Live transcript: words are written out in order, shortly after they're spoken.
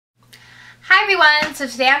Hi everyone! So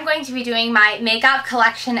today I'm going to be doing my makeup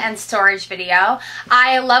collection and storage video.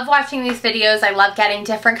 I love watching these videos. I love getting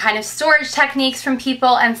different kind of storage techniques from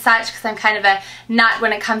people and such because I'm kind of a nut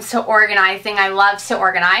when it comes to organizing. I love to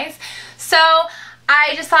organize. So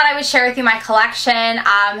I just thought I would share with you my collection.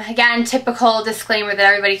 Again, typical disclaimer that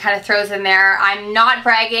everybody kind of throws in there. I'm not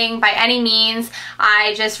bragging by any means.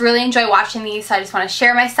 I just really enjoy watching these, so I just want to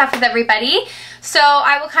share my stuff with everybody. So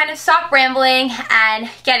I will kind of stop rambling and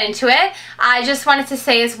get into it. I just wanted to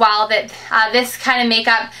say as well that this kind of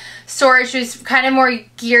makeup storage is kind of more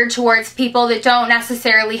geared towards people that don't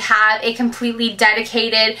necessarily have a completely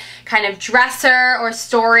dedicated kind of dresser or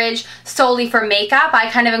storage solely for makeup. I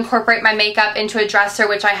kind of incorporate my makeup into a dresser,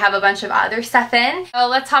 which I have a bunch of other stuff in. So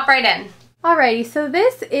let's hop right in. Alrighty, so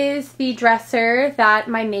this is the dresser that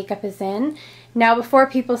my makeup is in. Now before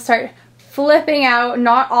people start flipping out,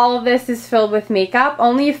 not all of this is filled with makeup.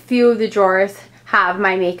 Only a few of the drawers have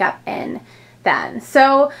my makeup in then.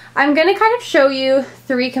 So I'm going to kind of show you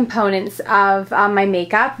three components of my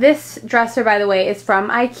makeup. This dresser, by the way, is from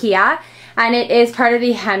Ikea, and it is part of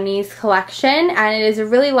the Hemnes collection, and it is a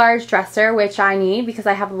really large dresser, which I need because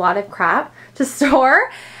I have a lot of crap to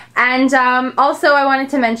store. And also I wanted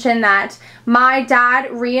to mention that my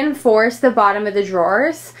dad reinforced the bottom of the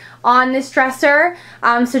drawers on this dresser,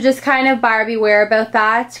 so just kind of buyer beware about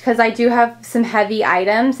that because I do have some heavy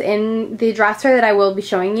items in the dresser that I will be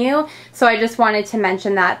showing you. So I just wanted to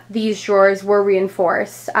mention that these drawers were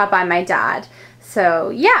reinforced by my dad. So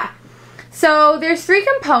yeah. So there's three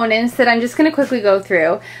components that I'm just going to quickly go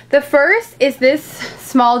through. The first is this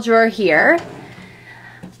small drawer here.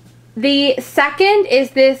 The second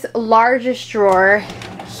is this largest drawer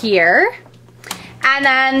here. And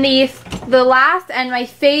then the last and my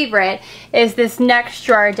favorite is this next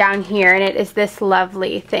drawer down here, and it is this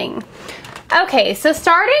lovely thing. Okay, so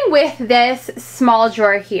starting with this small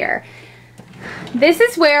drawer here. This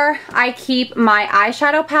is where I keep my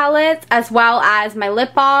eyeshadow palettes as well as my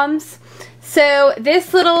lip balms. So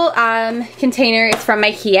this little container is from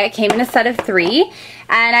Ikea. It came in a set of 3.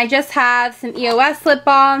 And I just have some EOS lip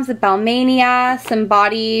balms, a Balmania, some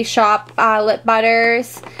Body Shop lip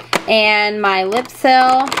butters, and my lip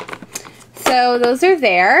seal. So those are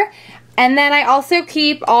there. And then I also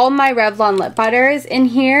keep all my Revlon lip butters in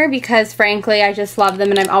here because frankly I just love them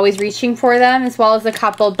and I'm always reaching for them, as well as a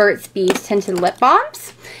couple Burt's Bees tinted lip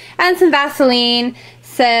balms and some Vaseline,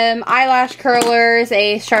 some eyelash curlers,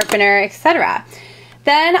 a sharpener, etc.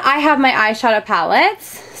 Then I have my eyeshadow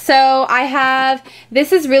palettes. So I have,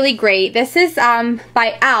 this is really great. This is by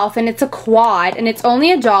e.l.f. and it's a quad and it's only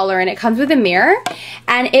 $1 and it comes with a mirror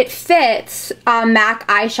and it fits MAC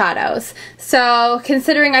eyeshadows. So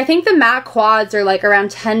considering, I think the MAC quads are like around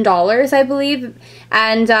 $10, I believe.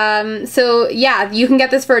 And so yeah, you can get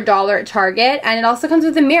this for $1 at Target, and it also comes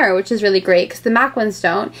with a mirror, which is really great because the MAC ones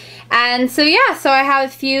don't. And so yeah, so I have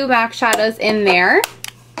a few MAC shadows in there.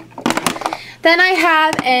 Then I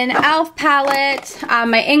have an e.l.f. palette,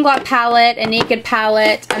 my Inglot palette, a Naked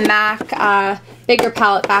palette, a MAC bigger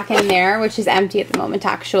palette back in there, which is empty at the moment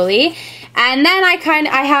actually. And then I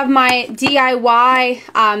have my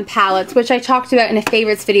DIY palettes, which I talked about in a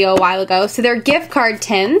favorites video a while ago. So they're gift card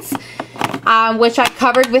tins, which I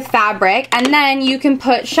covered with fabric, and then you can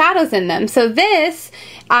put shadows in them. So this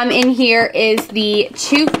in here is the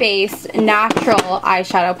Too Faced Natural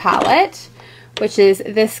Eyeshadow Palette, which is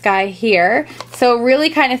this guy here. So really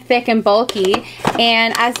kind of thick and bulky.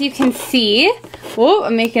 And as you can see, whoa,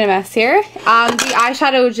 I'm making a mess here. The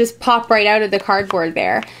eyeshadow would just pop right out of the cardboard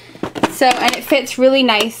there. So, and it fits really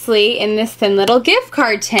nicely in this thin little gift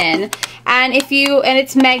card tin. And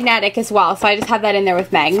it's magnetic as well. So I just have that in there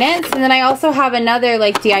with magnets. And then I also have another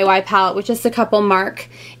like DIY palette with just a couple Marc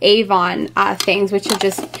Avon things, which have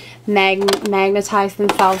just magnetized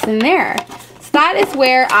themselves in there. That is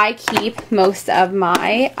where I keep most of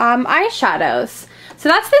my eyeshadows. So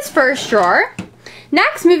that's this first drawer.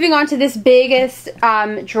 Next, moving on to this biggest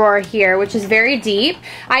drawer here, which is very deep.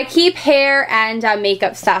 I keep hair and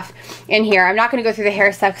makeup stuff in here. I'm not going to go through the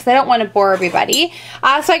hair stuff because I don't want to bore everybody.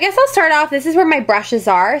 So I guess I'll start off. This is where my brushes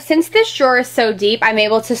are. Since this drawer is so deep, I'm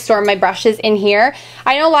able to store my brushes in here.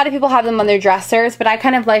 I know a lot of people have them on their dressers, but I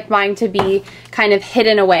kind of like mine to be kind of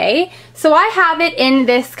hidden away. So I have it in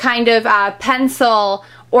this kind of pencil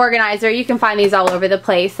organizer. You can find these all over the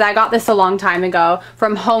place. I got this a long time ago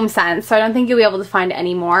from HomeSense, so I don't think you'll be able to find it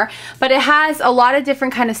anymore. But it has a lot of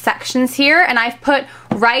different kind of sections here, and I've put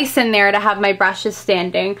rice in there to have my brushes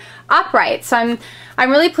standing upright. So I'm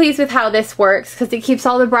really pleased with how this works because it keeps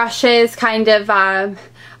all the brushes kind of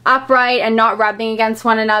upright and not rubbing against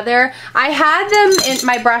one another. I had them in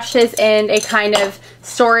my brushes in a kind of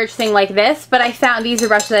storage thing like this, but I found these are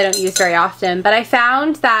brushes I don't use very often, but I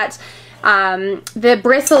found that the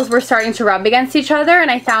bristles were starting to rub against each other,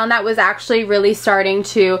 and I found that was actually really starting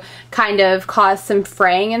to kind of cause some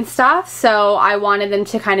fraying and stuff, so I wanted them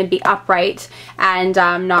to kind of be upright and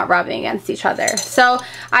not rubbing against each other. So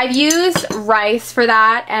I've used rice for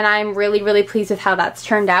that, and I'm really pleased with how that's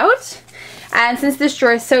turned out. And since this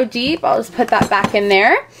drawer is so deep, I'll just put that back in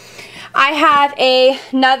there. I have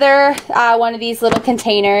another one of these little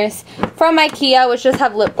containers from Ikea, which just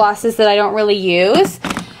have lip glosses that I don't really use.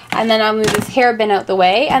 And then I'll move this hair bin out the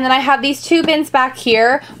way. And then I have these 2 bins back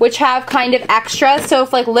here, which have kind of extras. So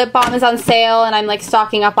if like lip balm is on sale and I'm like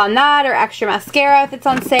stocking up on that, or extra mascara if it's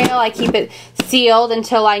on sale, I keep it sealed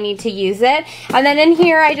until I need to use it. And then in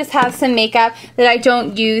here I just have some makeup that I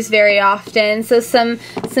don't use very often. So some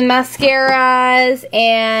mascaras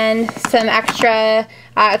and some extra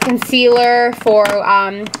concealer for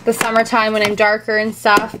the summertime when I'm darker and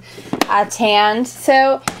stuff, tanned.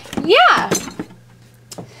 So yeah.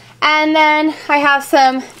 And then I have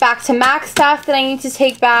some back to MAC stuff that I need to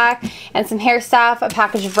take back, and some hair stuff, a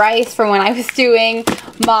package of rice from when I was doing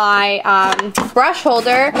my brush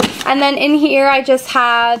holder. And then in here I just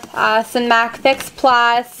have some MAC Fix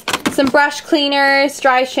Plus, some brush cleaners,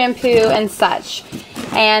 dry shampoo and such.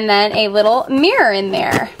 And then a little mirror in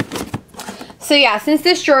there. So yeah, since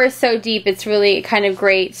this drawer is so deep, it's really kind of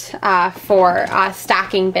great for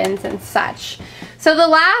stacking bins and such. So the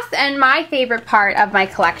last and my favorite part of my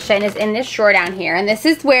collection is in this drawer down here, and this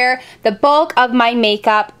is where the bulk of my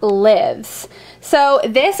makeup lives. So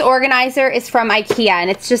this organizer is from Ikea,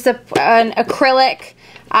 and it's just an acrylic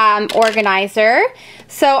organizer.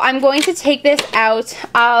 So I'm going to take this out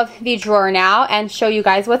of the drawer now and show you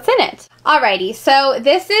guys what's in it. Alrighty, so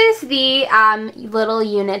this is the little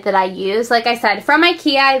unit that I use. Like I said, from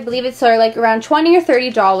Ikea. I believe it's sort of like around $20 or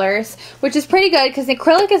 $30, which is pretty good because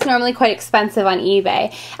acrylic is normally quite expensive on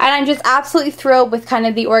eBay. And I'm just absolutely thrilled with kind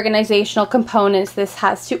of the organizational components this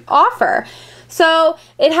has to offer. So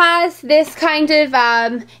it has this kind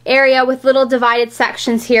of area with little divided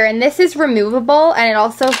sections here, and this is removable, and it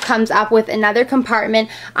also comes up with another compartment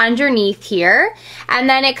underneath here. And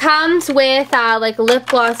then it comes with like a lip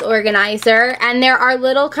gloss organizer, and there are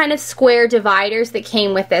little kind of square dividers that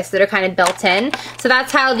came with this that are kind of built in. So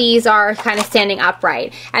that's how these are kind of standing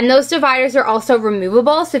upright. And those dividers are also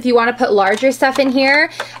removable, so if you want to put larger stuff in here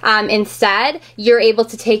instead, you're able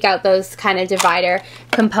to take out those kind of divider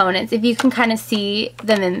components. If you can kind of see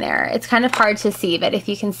them in there. It's kind of hard to see, but if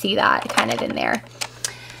you can see that kind of in there.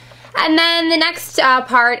 And then the next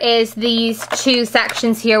part is these 2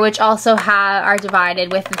 sections here, which also are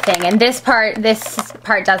divided with the thing. And this part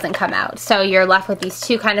doesn't come out. So you're left with these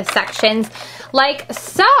 2 kind of sections like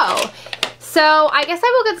so. So I guess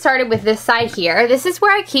I will get started with this side here. This is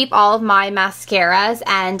where I keep all of my mascaras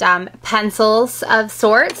and pencils of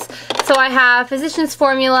sorts. So I have Physicians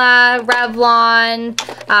Formula, Revlon,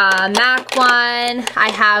 MAC one.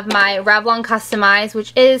 I have my Revlon Customized,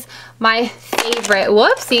 which is my favorite.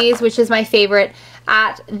 Whoopsies, which is my favorite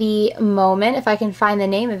at the moment. If I can find the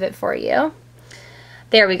name of it for you.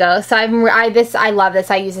 There we go. So I love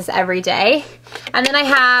this. I use this every day. And then I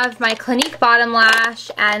have my Clinique Bottom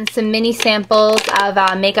Lash and some mini samples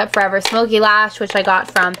of Makeup Forever Smoky Lash, which I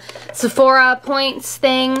got from Sephora Points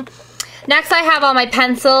thing. Next I have all my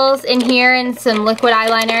pencils in here and some liquid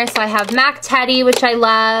eyeliner. So I have MAC Teddy, which I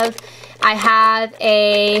love. I have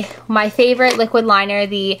my favorite liquid liner,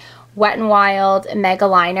 the Wet n Wild Mega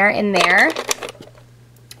Liner in there.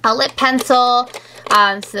 A lip pencil.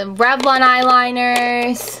 Some Revlon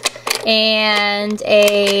eyeliners, and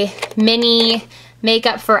a mini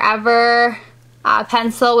Makeup Forever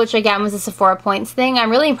pencil, which again was a Sephora Points thing. I'm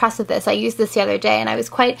really impressed with this. I used this the other day and I was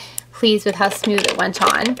quite pleased with how smooth it went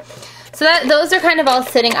on. So those are kind of all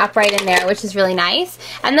sitting upright in there, which is really nice.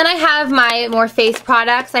 And then I have my more face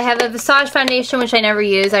products. I have a Visage foundation, which I never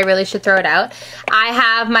use. I really should throw it out. I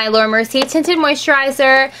have my Laura Mercier Tinted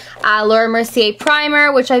Moisturizer, Laura Mercier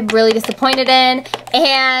Primer, which I'm really disappointed in,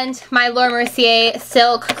 and my Laura Mercier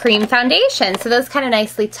Silk Cream Foundation. So those kind of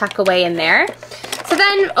nicely tuck away in there. So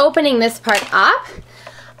then opening this part up,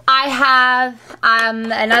 I have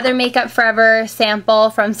another Makeup Forever sample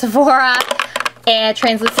from Sephora, and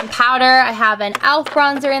translucent powder. I have an e.l.f.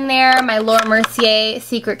 bronzer in there, my Laura Mercier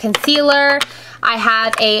Secret Concealer. I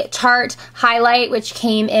have a Tarte highlight, which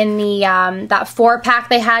came in the that 4-pack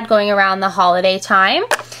they had going around the holiday time.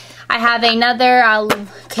 I have another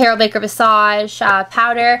Carol Baker Visage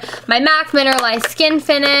powder, my MAC Mineralized Skin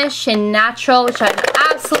Finish in Natural, which I'm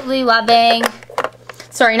absolutely loving.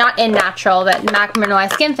 sorry, not in Natural, but MAC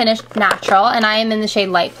Mineralized Skin Finish Natural, and I am in the shade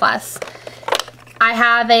Light Plus. I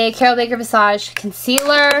have a Carol Baker Visage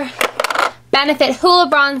Concealer, Benefit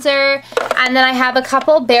Hoola Bronzer, and then I have a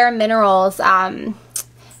couple Bare Minerals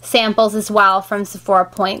samples as well from Sephora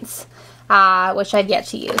Points, which I've yet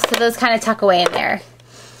to use. So those kind of tuck away in there.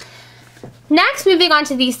 Next, moving on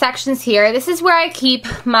to these sections here, this is where I keep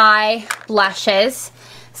my blushes.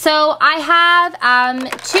 So I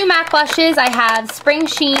have 2 MAC blushes. I have Spring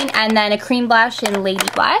Sheen and then a cream blush in Lady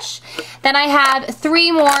Blush. Then I have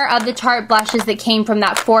 3 more of the Tarte blushes that came from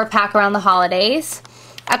that 4-pack around the holidays.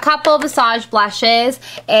 A couple Visage blushes,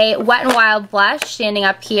 a Wet n Wild blush standing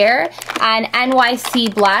up here, an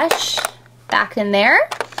NYC blush back in there.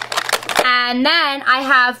 And then I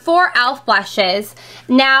have 4 e.l.f. blushes.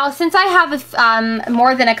 Now, since I have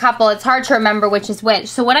more than a couple, it's hard to remember which is which.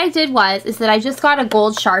 So what I did is that I just got a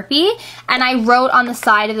gold Sharpie and I wrote on the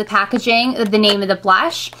side of the packaging the name of the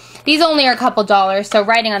blush. These only are a couple dollars, so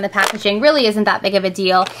writing on the packaging really isn't that big of a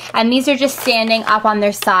deal. And these are just standing up on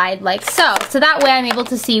their side like so. So that way I'm able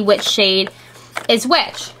to see which shade is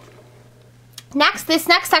which. Next, this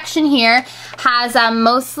next section here has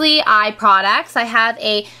mostly eye products. I have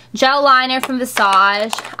a gel liner from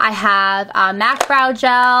Visage. I have a MAC Brow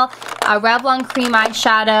Gel, a Revlon Cream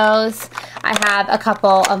Eyeshadows. I have a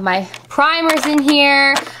couple of my primers in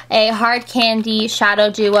here, a Hard Candy Shadow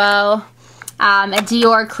Duo, a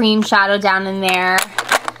Dior Cream Shadow down in there,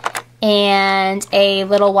 and a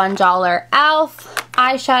little $1 e.l.f.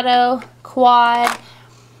 eyeshadow quad.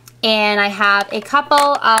 And I have a couple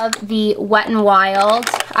of the Wet n Wild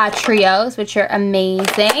trios, which are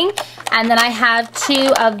amazing. And then I have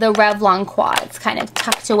 2 of the Revlon quads kind of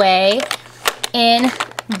tucked away in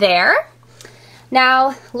there.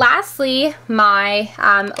 Now, lastly, my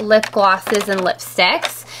lip glosses and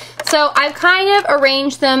lipsticks. So I've kind of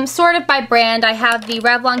arranged them sort of by brand. I have the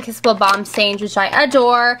Revlon Kissable Balm Stains, which I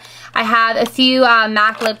adore. I have a few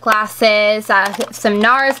MAC lip glosses, some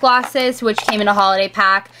NARS glosses, which came in a holiday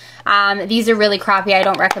pack. These are really crappy. I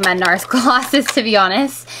don't recommend NARS glosses, to be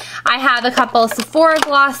honest. I have a couple Sephora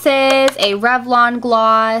glosses, a Revlon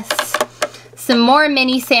gloss, some more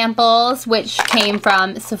mini samples, which came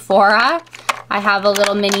from Sephora. I have a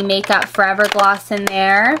little mini Makeup Forever gloss in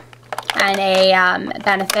there, and a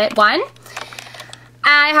Benefit one.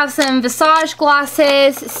 I have some Visage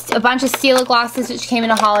glosses, a bunch of Stila glosses, which came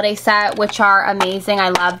in a holiday set, which are amazing. I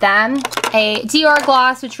love them. A Dior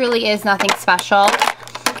gloss, which really is nothing special.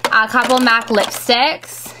 A couple MAC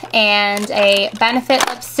lipsticks, and a Benefit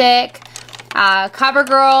lipstick.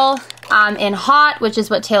 CoverGirl in Hot, which is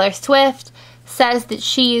what Taylor Swift says that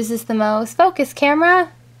she uses the most. Focus,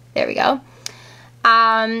 camera. There we go.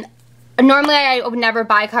 Normally I would never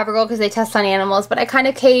buy CoverGirl because they test on animals, but I kind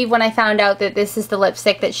of caved when I found out that this is the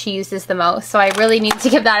lipstick that she uses the most, so I really need to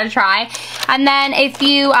give that a try. And then a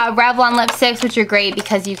few Revlon lipsticks, which are great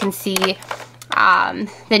because you can see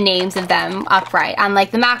the names of them upright,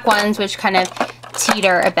 unlike the MAC ones, which kind of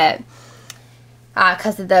teeter a bit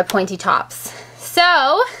because of the pointy tops.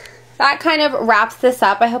 So that kind of wraps this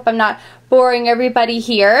up. I hope I'm not boring everybody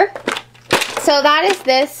here. So that is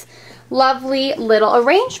this lovely little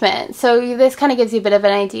arrangement. So this kind of gives you a bit of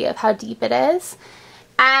an idea of how deep it is.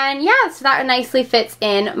 And yeah, so that nicely fits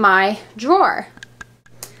in my drawer.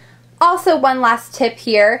 Also, one last tip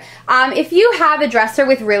here. If you have a dresser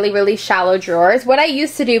with really shallow drawers, what I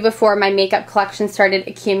used to do before my makeup collection started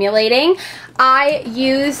accumulating, I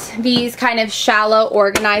use these kind of shallow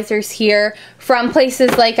organizers here from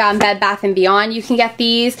places like Bed Bath & Beyond. You can get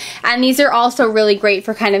these, and these are also really great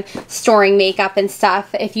for kind of storing makeup and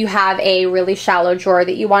stuff if you have a really shallow drawer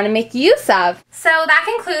that you want to make use of. So that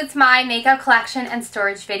concludes my makeup collection and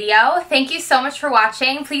storage video. Thank you so much for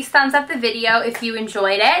watching. Please thumbs up the video if you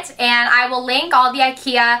enjoyed it, and I will link all the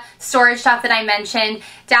Ikea storage stuff that I mentioned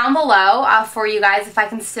down below for you guys if I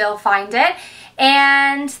can still find it.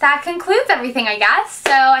 And that concludes everything, I guess.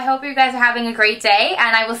 So I hope you guys are having a great day,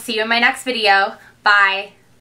 and I will see you in my next video. Bye.